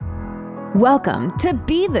Welcome to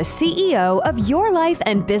Be the CEO of Your Life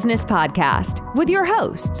and Business podcast with your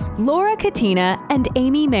hosts, Laura Katina and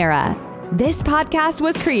Amy Mara. This podcast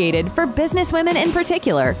was created for businesswomen in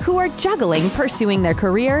particular who are juggling pursuing their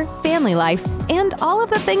career, family life, and all of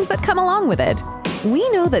the things that come along with it. We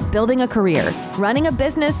know that building a career, running a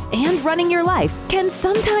business, and running your life can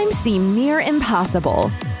sometimes seem near impossible.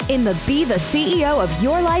 In the Be the CEO of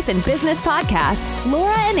Your Life and Business podcast,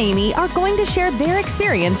 Laura and Amy are going to share their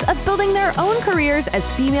experience of building their own careers as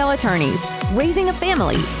female attorneys, raising a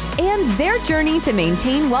family, and their journey to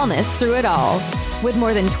maintain wellness through it all. With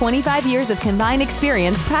more than 25 years of combined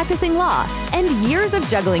experience practicing law and years of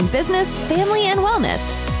juggling business, family, and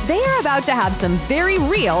wellness, they are about to have some very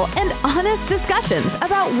real and honest discussions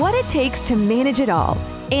about what it takes to manage it all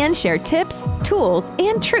and share tips, tools,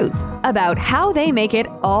 and truth about how they make it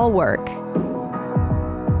all work.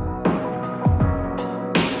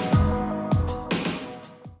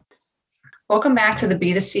 Welcome back to the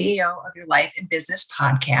Be the CEO of Your Life and Business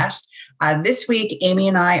podcast. This week, Amy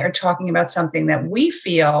and I are talking about something that we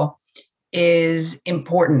feel is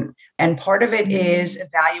important. And part of it is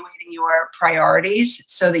evaluating your priorities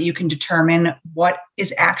so that you can determine what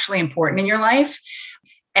is actually important in your life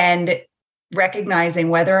and recognizing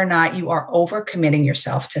whether or not you are overcommitting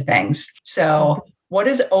yourself to things. So what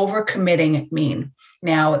does overcommitting mean?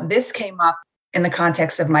 Now, this came up in the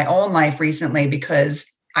context of my own life recently because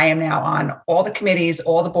I am now on all the committees,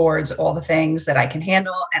 all the boards, all the things that I can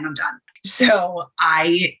handle, and I'm done. So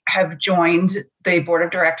I have joined the board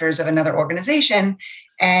of directors of another organization.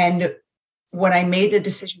 And when I made the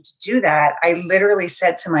decision to do that, I literally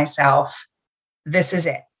said to myself, this is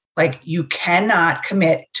it. Like, you cannot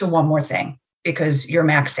commit to one more thing because you're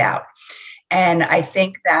maxed out. And I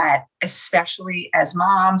think that especially as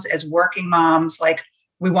moms, as working moms, like,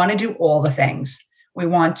 we want to do all the things. We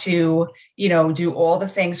want to, do all the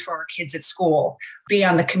things for our kids at school, be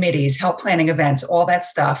on the committees, help planning events, all that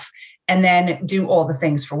stuff, and then do all the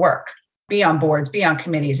things for work, be on boards, be on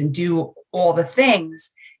committees, and do all the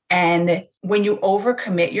things. And when you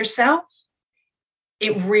overcommit yourself,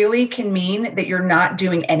 it really can mean that you're not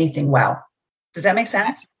doing anything well. Does that make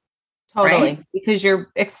sense? Totally. Right? Because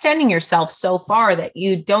you're extending yourself so far that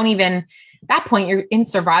you don't even, at that point, you're in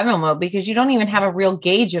survival mode because you don't even have a real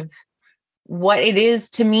gauge of what it is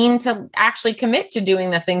to mean to actually commit to doing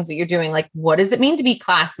the things that you're doing. Like, what does it mean to be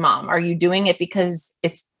class mom? Are you doing it because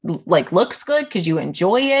it's like looks good, because you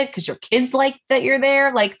enjoy it, because your kids like that you're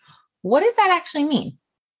there? Like, what does that actually mean?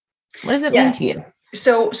 What does it mean to you?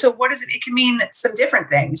 So what does it? It can mean some different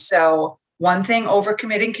things. So one thing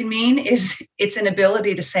overcommitting can mean is it's an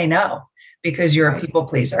ability to say no because you're a people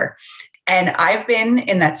pleaser. And I've been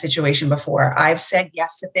in that situation before. I've said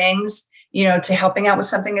yes to things, to helping out with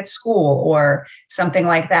something at school or something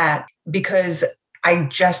like that, because I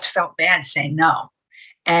just felt bad saying no.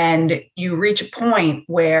 And you reach a point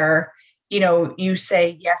where, you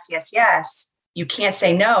say yes, yes, yes. You can't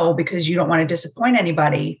say no because you don't want to disappoint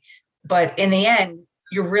anybody. But in the end,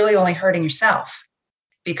 you're really only hurting yourself,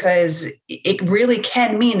 because it really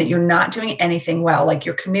can mean that you're not doing anything well. Like,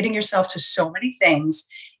 you're committing yourself to so many things.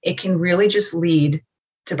 It can really just lead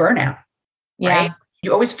to burnout. Yeah. Right?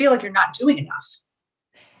 You always feel like you're not doing enough.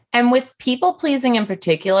 And with people pleasing in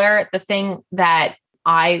particular, the thing that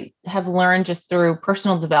I have learned just through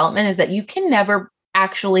personal development is that you can never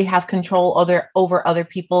actually have control over other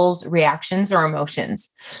people's reactions or emotions.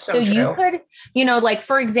 So you could, like,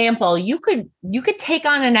 for example, you could take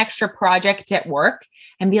on an extra project at work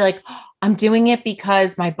and be like, oh, I'm doing it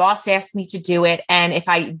because my boss asked me to do it. And if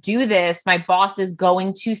I do this, my boss is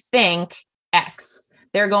going to think X.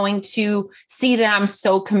 They're going to see that I'm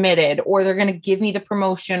so committed, or they're going to give me the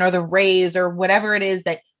promotion or the raise or whatever it is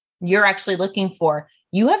that you're actually looking for.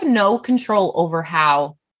 You have no control over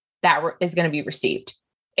how that is going to be received.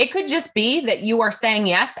 It could just be that you are saying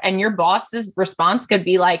yes, and your boss's response could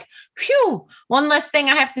be like, phew, one less thing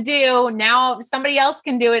I have to do. Now somebody else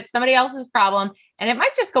can do it. Somebody else's problem. And it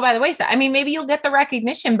might just go by the wayside. I mean, maybe you'll get the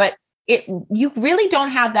recognition, but you really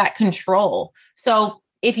don't have that control. So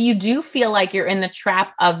if you do feel like you're in the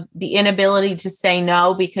trap of the inability to say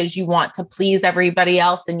no because you want to please everybody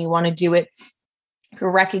else and you want to do it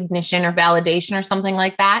for recognition or validation or something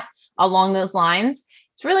like that along those lines,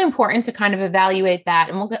 it's really important to kind of evaluate that.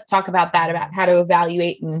 And we'll talk about that, about how to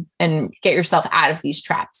evaluate and get yourself out of these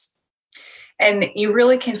traps. And you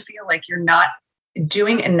really can feel like you're not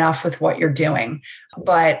doing enough with what you're doing.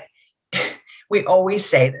 But we always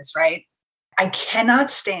say this, right? I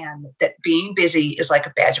cannot stand that being busy is like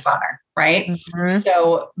a badge of honor, right? Mm-hmm.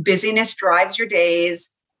 So busyness drives your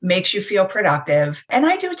days, makes you feel productive. And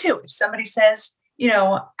I do too. If somebody says,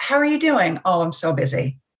 how are you doing? Oh, I'm so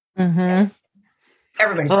busy. Mm-hmm.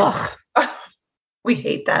 Everybody's Ugh, busy. We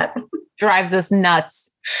hate that. drives us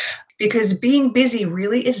nuts. Because being busy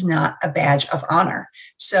really is not a badge of honor.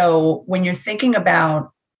 So when you're thinking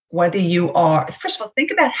about whether you are, first of all,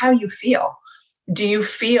 think about how you feel. Do you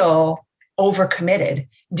feel overcommitted?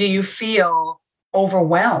 Do you feel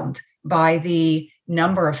overwhelmed by the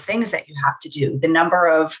number of things that you have to do, the number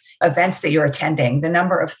of events that you're attending, the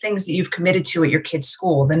number of things that you've committed to at your kid's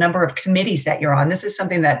school, the number of committees that you're on? This is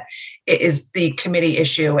something that is the committee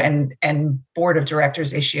issue and board of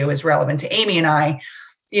directors issue is relevant to Amy and I,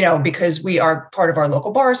 because we are part of our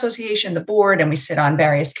local bar association, the board, and we sit on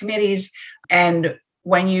various committees. And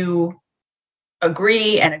when you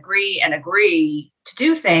agree and agree and agree to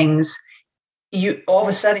do things, you all of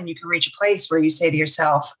a sudden you can reach a place where you say to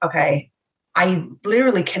yourself, okay, I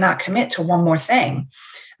literally cannot commit to one more thing.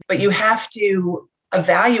 But you have to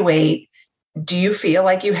evaluate, do you feel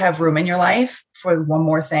like you have room in your life for one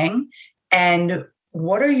more thing? And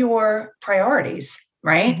what are your priorities,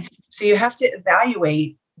 right? Mm-hmm. So you have to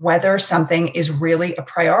evaluate whether something is really a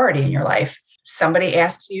priority in your life. Somebody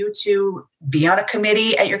asks you to be on a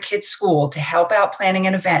committee at your kid's school to help out planning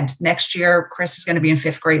an event. Next year, Chris is going to be in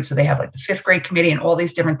 5th grade. So they have like the 5th grade committee and all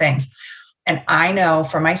these different things. And I know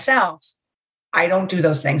for myself, I don't do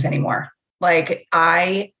those things anymore. Like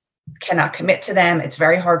I cannot commit to them. It's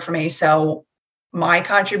very hard for me. So my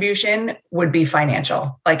contribution would be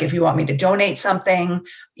financial. Like if you want me to donate something,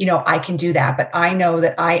 I can do that. But I know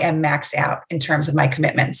that I am maxed out in terms of my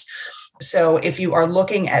commitments. So if you are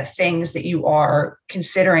looking at things that you are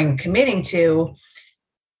considering committing to,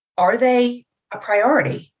 are they a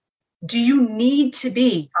priority? Do you need to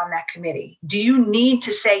be on that committee? Do you need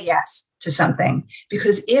to say yes to something?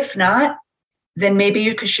 Because if not, then maybe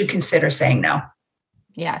you should consider saying no.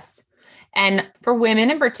 Yes. And for women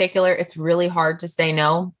in particular, it's really hard to say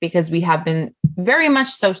no because we have been very much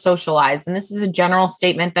so socialized. And this is a general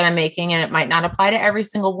statement that I'm making, and it might not apply to every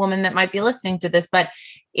single woman that might be listening to this, but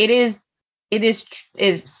it is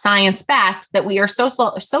science backed that we are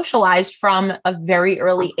socialized from a very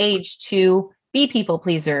early age to be people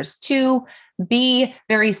pleasers, to be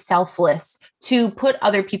very selfless, to put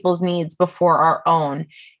other people's needs before our own.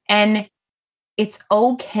 And it's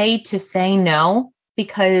okay to say no,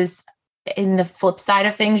 because in the flip side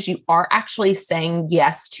of things, you are actually saying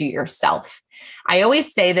yes to yourself. I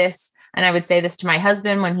always say this, and I would say this to my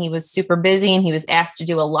husband when he was super busy and he was asked to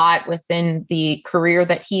do a lot within the career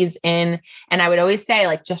that he's in. And I would always say,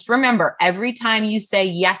 like, just remember, every time you say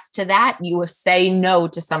yes to that, you will say no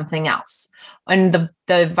to something else. And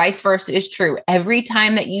the vice versa is true. Every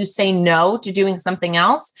time that you say no to doing something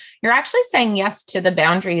else, you're actually saying yes to the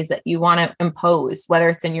boundaries that you want to impose, whether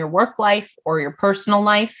it's in your work life or your personal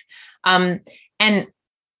life. And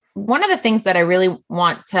one of the things that I really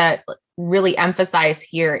want to really emphasize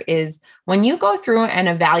here is when you go through and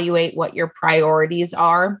evaluate what your priorities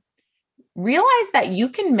are, realize that you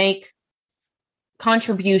can make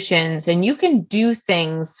contributions and you can do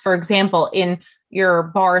things, for example, in your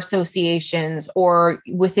bar associations or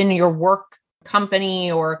within your work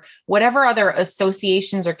company or whatever other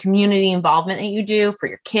associations or community involvement that you do for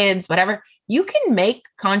your kids, whatever, you can make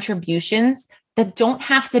contributions that don't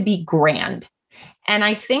have to be grand. And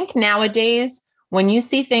I think nowadays, when you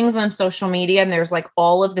see things on social media and there's like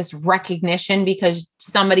all of this recognition because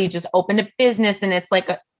somebody just opened a business and it's like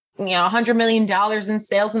 $100 million in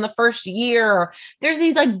sales in the first year, or there's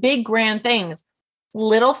these like big grand things.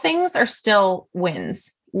 Little things are still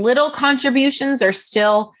wins. Little contributions are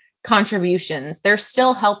still contributions. They're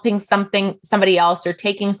still helping somebody else or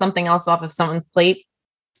taking something else off of someone's plate.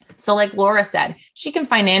 So like Laura said, she can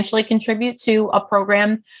financially contribute to a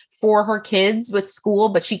program for her kids with school,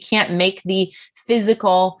 but she can't make the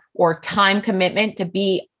physical or time commitment to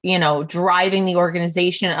be, driving the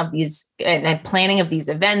organization of these and planning of these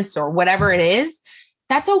events or whatever it is.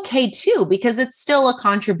 That's okay too, because it's still a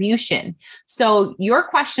contribution. So your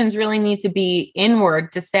questions really need to be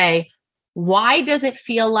inward to say, why does it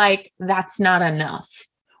feel like that's not enough?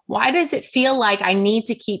 Why does it feel like I need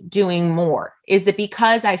to keep doing more? Is it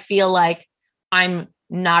because I feel like I'm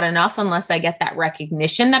not enough unless I get that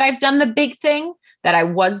recognition that I've done the big thing, that I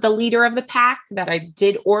was the leader of the pack, that I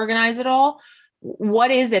did organize it all?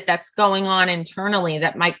 What is it that's going on internally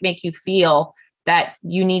that might make you feel that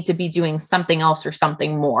you need to be doing something else or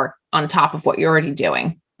something more on top of what you're already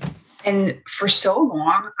doing? And for so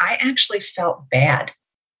long, I actually felt bad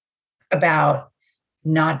about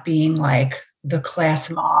not being like the class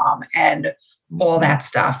mom and all that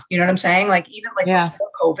stuff. You know what I'm saying? Like even like before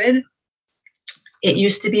COVID, it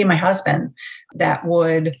used to be my husband that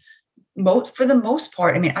would, for the most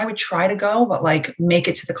part, I mean, I would try to go, but like make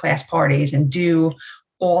it to the class parties and do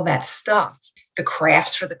all that stuff, the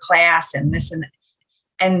crafts for the class and this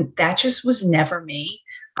and that just was never me.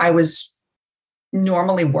 I was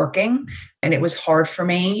normally working and it was hard for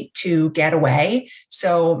me to get away.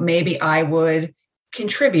 So maybe I would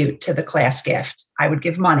contribute to the class gift. I would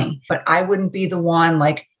give money, but I wouldn't be the one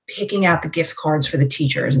like picking out the gift cards for the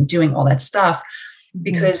teachers and doing all that stuff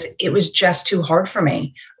because it was just too hard for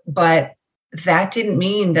me. But that didn't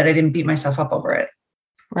mean that I didn't beat myself up over it.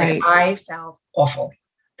 Right. Like, I felt awful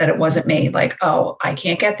that it wasn't me. Like, oh, I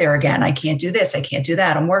can't get there again. I can't do this. I can't do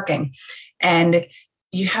that. I'm working. And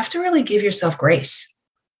you have to really give yourself grace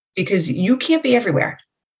because you can't be everywhere,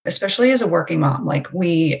 especially as a working mom. Like,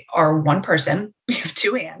 we are one person, we have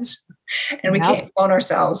two hands, and we can't clone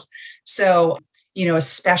ourselves. So,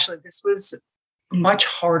 especially this was much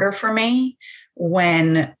harder for me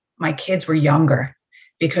when my kids were younger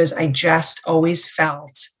because I just always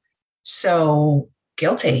felt so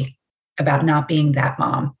guilty about not being that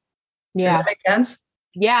mom. Yeah. Does that make sense?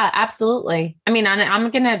 Yeah, absolutely. I mean,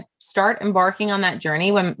 I'm going to start embarking on that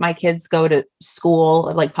journey when my kids go to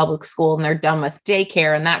school, like public school, and they're done with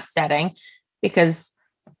daycare in that setting, because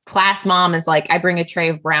class mom is like, I bring a tray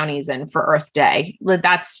of brownies in for Earth Day.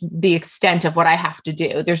 That's the extent of what I have to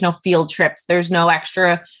do. There's no field trips. There's no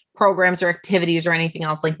extra programs or activities or anything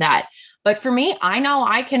else like that. But for me, I know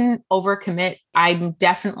I can overcommit. I'm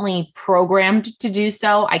definitely programmed to do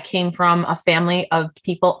so. I came from a family of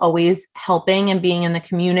people always helping and being in the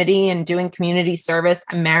community and doing community service.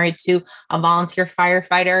 I'm married to a volunteer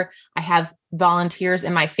firefighter. I have volunteers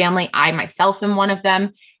in my family. I myself am one of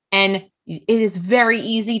them. And it is very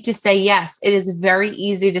easy to say yes. It is very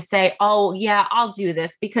easy to say, oh, yeah, I'll do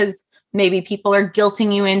this, because maybe people are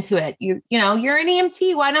guilting you into it. You're an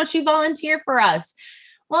EMT. Why don't you volunteer for us?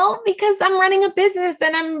 Well, because I'm running a business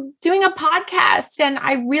and I'm doing a podcast and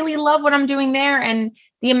I really love what I'm doing there. And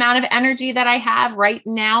the amount of energy that I have right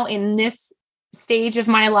now in this stage of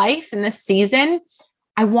my life, in this season,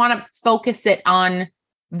 I want to focus it on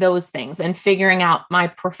those things and figuring out my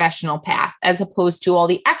professional path, as opposed to all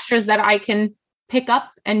the extras that I can pick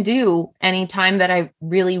up and do anytime that I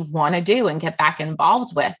really want to do and get back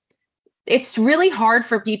involved with. It's really hard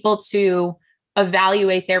for people to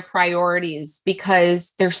evaluate their priorities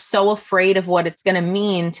because they're so afraid of what it's going to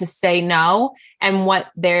mean to say no and what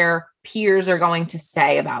their peers are going to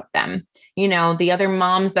say about them. The other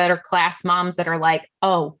moms that are class moms that are like,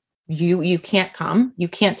 oh, you can't come. You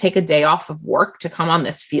can't take a day off of work to come on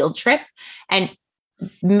this field trip. And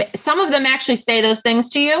some of them actually say those things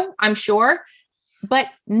to you, I'm sure. But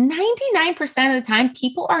 99% of the time,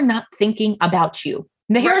 people are not thinking about you.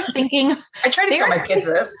 They are thinking. I try to tell my kids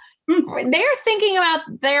this. They're thinking about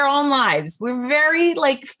their own lives. We're very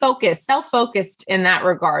self-focused in that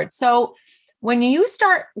regard. So when you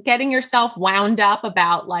start getting yourself wound up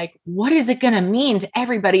about like, what is it going to mean to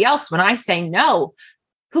everybody else when I say no?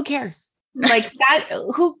 Who cares? Like that,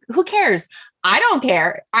 who cares? I don't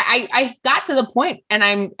care. I got to the point, and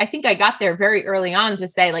I think I got there very early on to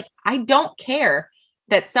say, like, I don't care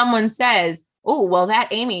that someone says, oh, well, that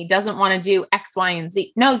Amy doesn't want to do X, Y, and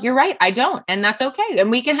Z. No, you're right. I don't. And that's okay.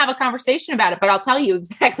 And we can have a conversation about it, but I'll tell you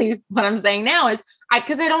exactly what I'm saying now is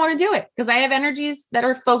because I don't want to do it, because I have energies that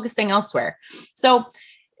are focusing elsewhere. So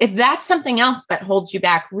if that's something else that holds you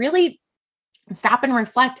back, really stop and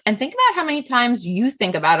reflect and think about how many times you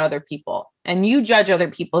think about other people and you judge other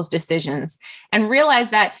people's decisions, and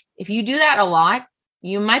realize that if you do that a lot,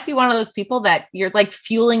 you might be one of those people that you're like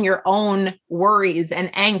fueling your own worries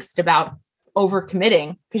and angst about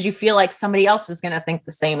overcommitting because you feel like somebody else is going to think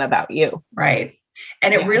the same about you. Right.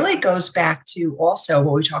 And it really goes back to also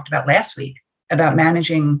what we talked about last week about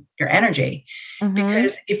managing your energy. Mm-hmm.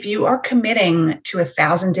 Because if you are committing to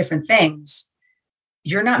 1,000 different things,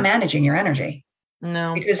 you're not managing your energy.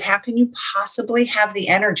 No. Because how can you possibly have the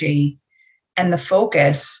energy and the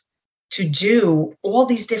focus to do all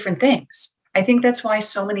these different things? I think that's why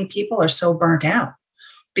so many people are so burnt out,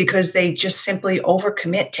 because they just simply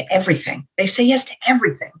overcommit to everything. They say yes to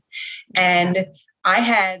everything. And I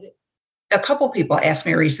had a couple people ask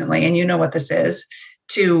me recently, and you know what this is,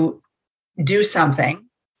 to do something,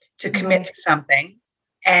 to commit to something.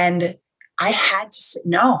 And I had to say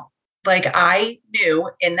no. Like, I knew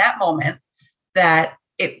in that moment that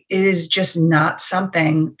it is just not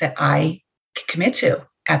something that I can commit to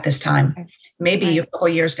at this time. Maybe a couple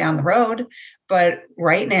years down the road, but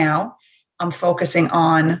right now I'm focusing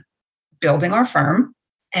on building our firm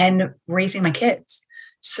and raising my kids.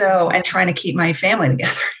 So, and trying to keep my family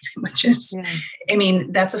together, which is, I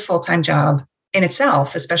mean, that's a full-time job in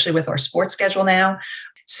itself, especially with our sports schedule now.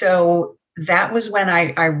 So that was when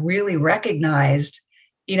I really recognized,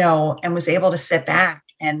 and was able to sit back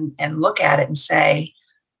and look at it and say,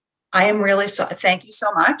 I am really thank you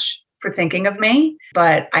so much for thinking of me,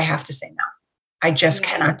 but I have to say no. I just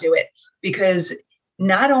cannot do it, because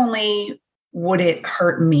not only would it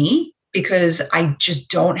hurt me because I just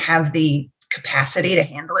don't have the capacity to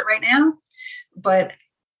handle it right now, but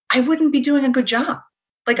I wouldn't be doing a good job.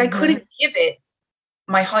 Like I couldn't give it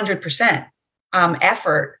my 100%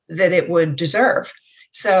 effort that it would deserve.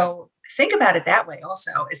 So think about it that way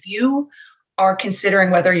also. If you are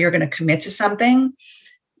considering whether you're going to commit to something,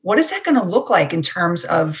 what is that going to look like in terms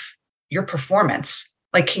of your performance?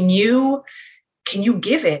 Like, can you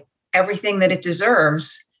give it everything that it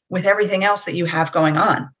deserves with everything else that you have going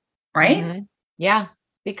on? Right? Yeah.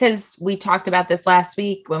 Because we talked about this last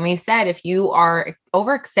week when we said, if you are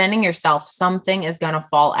overextending yourself, something is going to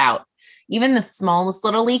fall out. Even the smallest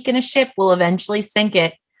little leak in a ship will eventually sink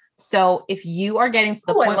it. So if you are getting to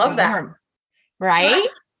the point, I love that. Right?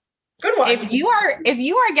 Good one. If you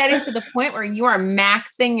are getting to the point where you are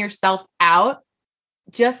maxing yourself out,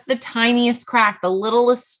 just the tiniest crack, the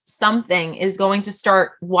littlest something is going to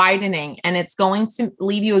start widening, and it's going to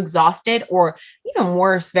leave you exhausted, or even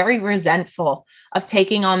worse, very resentful of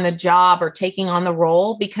taking on the job or taking on the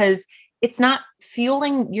role, because it's not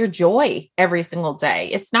fueling your joy every single day.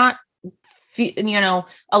 It's not,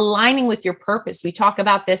 aligning with your purpose. We talk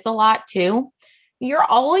about this a lot too. You're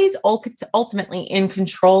always ultimately in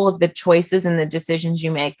control of the choices and the decisions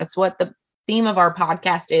you make. That's what the theme of our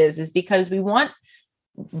podcast is because we want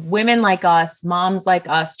women like us, moms like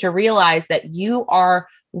us, to realize that you are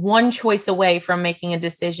one choice away from making a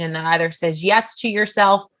decision that either says yes to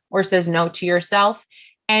yourself or says no to yourself.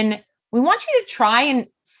 And we want you to try and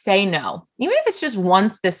say no, even if it's just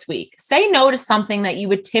once this week. Say no to something that you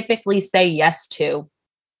would typically say yes to,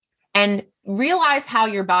 and realize how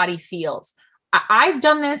your body feels. I've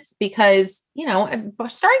done this because,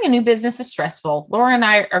 starting a new business is stressful. Laura and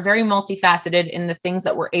I are very multifaceted in the things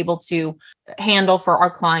that we're able to handle for our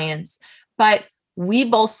clients. But we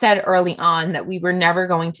both said early on that we were never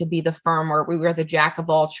going to be the firm where we were the jack of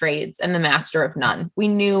all trades and the master of none. We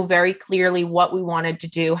knew very clearly what we wanted to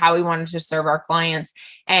do, how we wanted to serve our clients.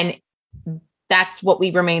 And that's what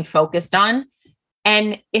we remained focused on.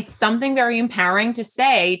 And it's something very empowering to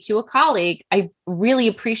say to a colleague, I really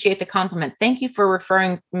appreciate the compliment. Thank you for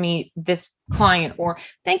referring me this client, or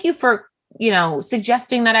thank you for,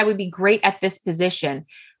 suggesting that I would be great at this position.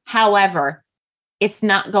 However, it's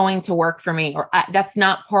not going to work for me, or that's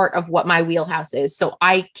not part of what my wheelhouse is. So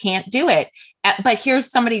I can't do it. But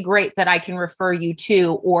here's somebody great that I can refer you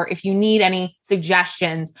to. Or if you need any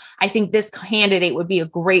suggestions, I think this candidate would be a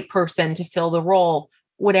great person to fill the role,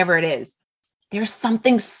 whatever it is. There's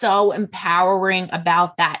something so empowering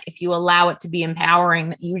about that. If you allow it to be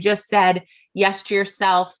empowering, that you just said yes to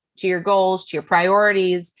yourself, to your goals, to your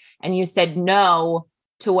priorities, and you said no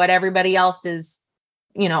to what everybody else's,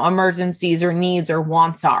 emergencies or needs or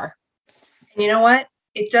wants are. You know what?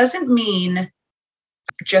 It doesn't mean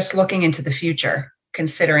just looking into the future,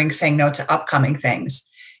 considering saying no to upcoming things.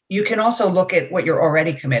 You can also look at what you're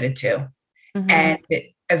already committed to and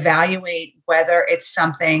evaluate whether it's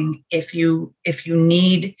something, if you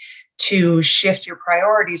need to shift your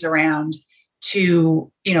priorities around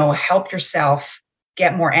to, help yourself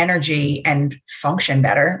get more energy and function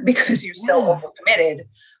better because you're so overcommitted.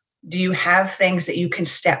 Do you have things that you can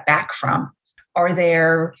step back from? Are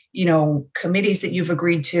there, committees that you've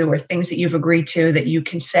agreed to or things that you've agreed to that you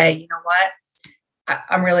can say, you know what,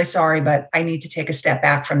 I'm really sorry, but I need to take a step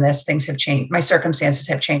back from this. Things have changed. My circumstances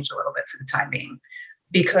have changed a little bit for the time being.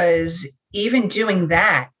 Because even doing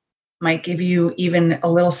that might give you even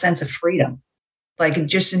a little sense of freedom. Like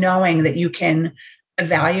just knowing that you can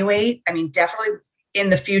evaluate. I mean, definitely in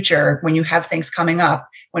the future, when you have things coming up,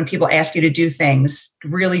 when people ask you to do things,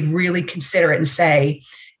 really, really consider it and say,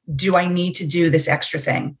 do I need to do this extra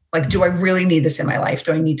thing? Like, do I really need this in my life?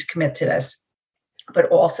 Do I need to commit to this? But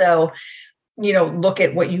also, look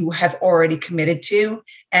at what you have already committed to.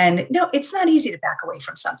 And no, it's not easy to back away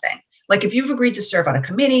from something. Like if you've agreed to serve on a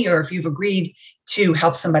committee or if you've agreed to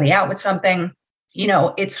help somebody out with something,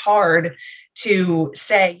 it's hard to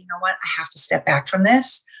say, you know what, I have to step back from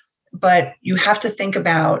this. But you have to think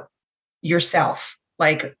about yourself.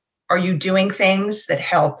 Like, are you doing things that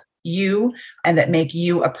help you and that make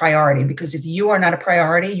you a priority? Because if you are not a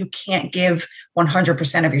priority, you can't give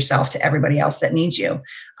 100% of yourself to everybody else that needs you.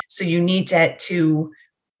 So you need to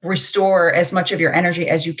restore as much of your energy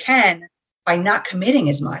as you can by not committing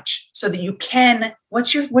as much so that you can,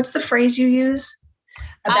 what's the phrase you use?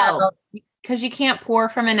 Because you can't pour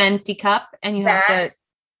from an empty cup and you have to.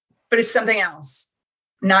 But it's something else.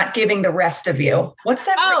 Not giving the rest of you. What's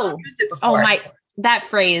that? I've used it before. That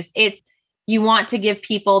phrase. It's, you want to give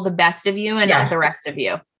people the best of you and not the rest of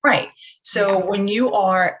you. Right. So when you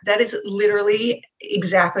are, that is literally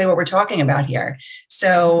exactly what we're talking about here.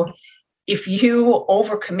 So if you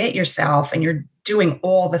overcommit yourself and you're doing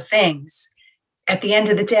all the things, at the end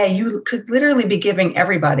of the day, you could literally be giving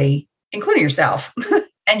everybody, including yourself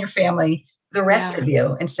and your family, the rest of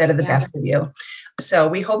you instead of the best of you. So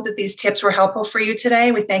we hope that these tips were helpful for you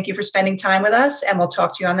today. We thank you for spending time with us, and we'll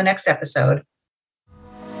talk to you on the next episode.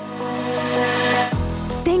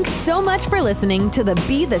 Thanks so much for listening to the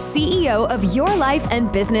Be the CEO of Your Life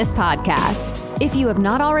and Business podcast. If you have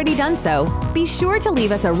not already done so, be sure to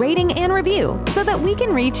leave us a rating and review so that we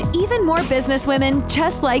can reach even more businesswomen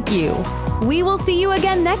just like you. We will see you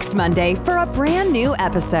again next Monday for a brand new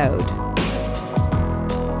episode.